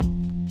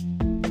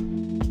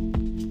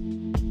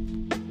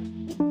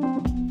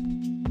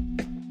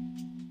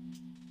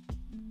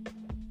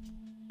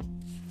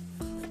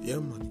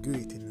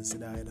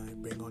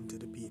to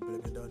the people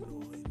if you don't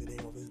know. In the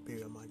name of His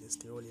Imperial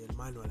Majesty, Holy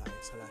Emmanuel, I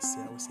Selassie,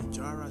 I will say,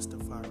 Jah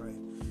Rastafari.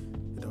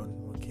 You don't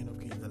know, King of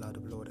Kings, the Lord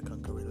of Lords, the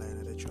conquering Lion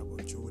of the tribe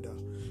of Judah.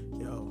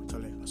 Yo, tell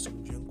you,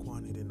 assume you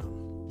quantity, you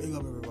know. Big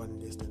up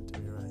everyone listening to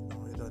me right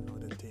now. You don't know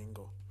the thing,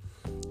 go.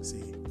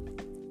 See,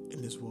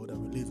 in this world that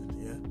we live in,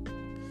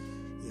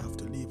 yeah, you have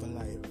to live a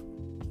life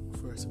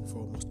first and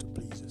foremost to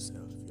please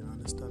yourself. You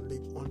understand?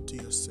 Live unto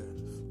yourself.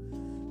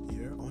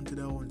 Yeah, unto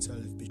thy own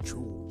self be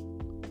true.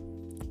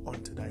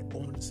 Unto thy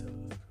own self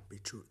be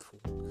truthful.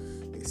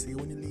 You see,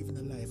 when you live in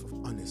a life of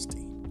honesty,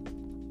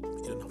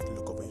 you don't have to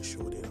look over your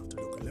shoulder, you don't have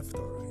to look left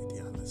or right,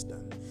 you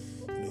understand?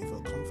 You know, you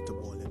feel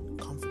comfortable and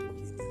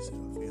confident with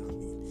yourself, you know what I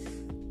mean?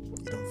 You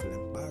don't feel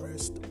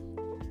embarrassed,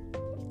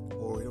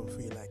 or you don't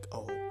feel like,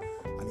 oh,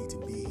 I need to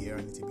be here,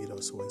 I need to be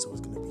there, so and so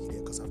is going to be there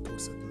because I've told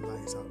certain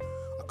lies,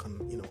 I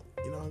can, you know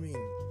what I mean?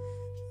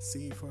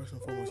 See, first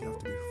and foremost, you have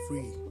to be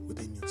free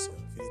within yourself.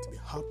 You need to be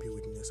happy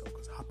within yourself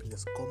because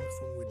happiness comes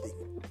from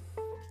within.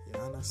 You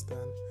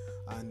understand?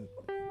 And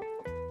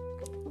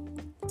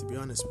to be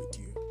honest with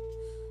you,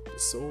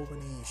 there's so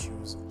many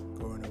issues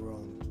going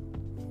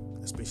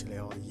around, especially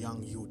our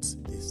young youths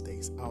these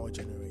days, our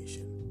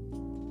generation.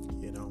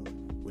 You know,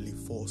 we live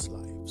false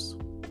lives.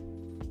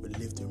 We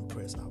live to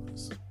impress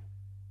others.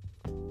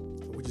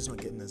 We're just not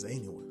getting us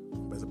anywhere.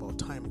 But it's about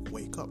time we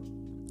wake up.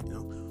 You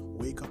know,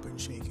 wake up and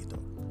shake it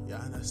up. You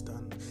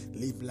understand?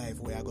 Live life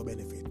where I go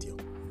benefit you.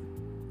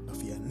 Not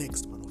for your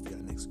next man, not for your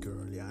next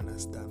girl. You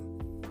understand?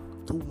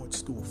 Too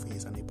much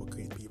two-faced and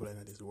hypocrite people in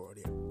this world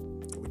here.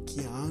 We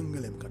can't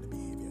handle them kind of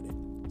behavior there.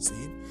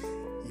 See?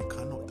 You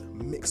cannot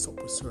mix up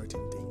with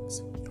certain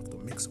things. You have to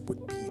mix up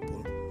with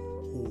people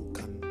who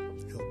can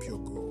help your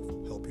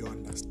growth, help your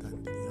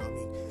understanding. You know what I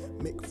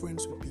mean? Make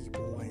friends with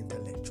people who are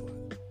intellectual.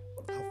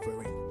 Have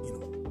very,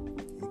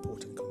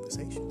 important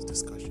conversations,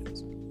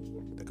 discussions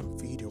that can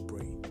feed your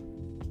brain.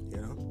 You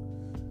know?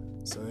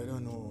 So I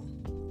don't know,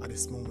 at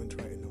this moment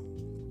right now,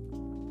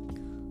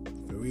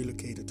 I've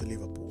relocated to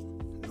Liverpool.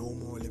 No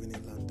more living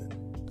in London.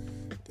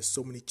 There's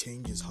so many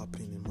changes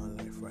happening in my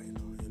life right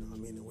now, you know what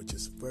I mean, which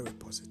is very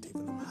positive,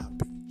 and I'm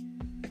happy.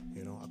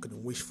 You know, I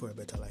couldn't wish for a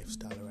better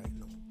lifestyle right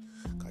now.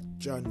 Cause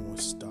John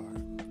was star.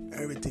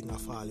 Everything I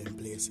fall in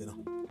place, you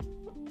know.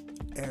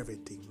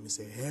 Everything. Me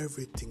say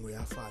everything where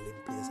I fall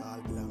in place all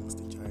belongs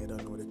to Jah. I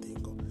don't know the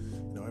thing go.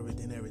 You know,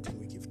 everything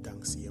we give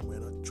thanks to Him. We're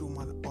not true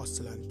man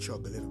hustle and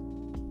struggle, you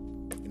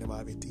know. You never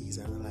have it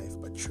easy in life,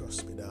 but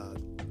trust me,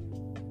 dog.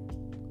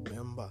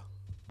 Remember,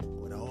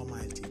 the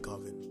Almighty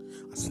govern.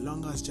 As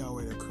long as Jah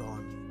wear the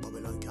crown,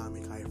 Babylon can't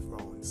make I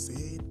frown.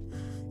 See it?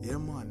 Yeah,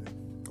 man.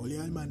 Holy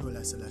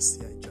Emmanuel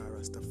Selassie, Jah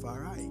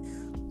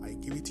Rastafari. I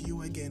give it to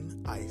you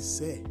again. I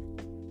say,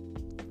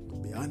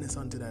 be honest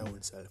unto thy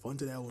own self.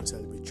 Unto thy own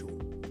self be true.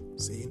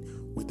 Saying,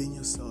 within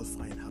yourself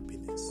find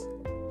happiness.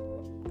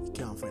 You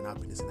can't find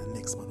happiness in the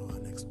next man or the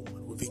next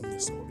woman. Within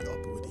yourself, be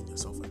happy within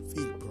yourself and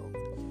feel proud.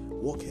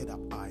 Walk head up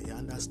high, you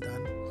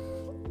understand?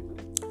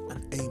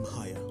 And aim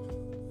higher.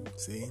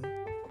 Saying,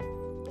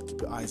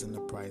 keep your eyes on the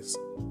prize.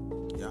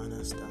 You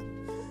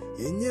understand?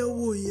 As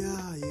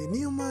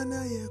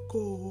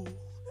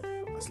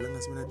long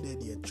as we're not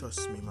dead yet,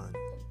 trust me, man.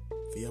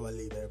 If you ever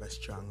live ever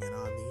strong, you know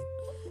what I mean?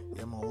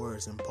 Yeah, my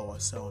words and power,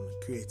 sound,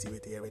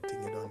 creativity,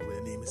 everything you done with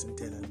the name is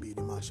Intel be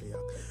the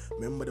Mashiach.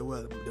 Remember the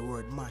word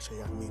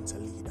Mashiach means a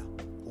leader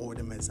or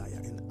the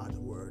Messiah in other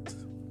words.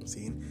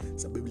 See?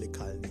 It's a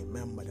biblical name.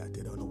 Remember that,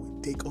 you don't know.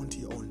 We take unto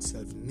your own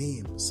self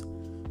names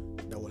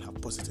that will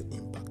have positive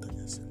impact on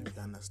yourself.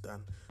 You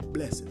understand?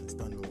 Blessings,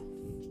 don't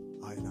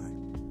know. I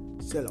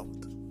sell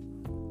out.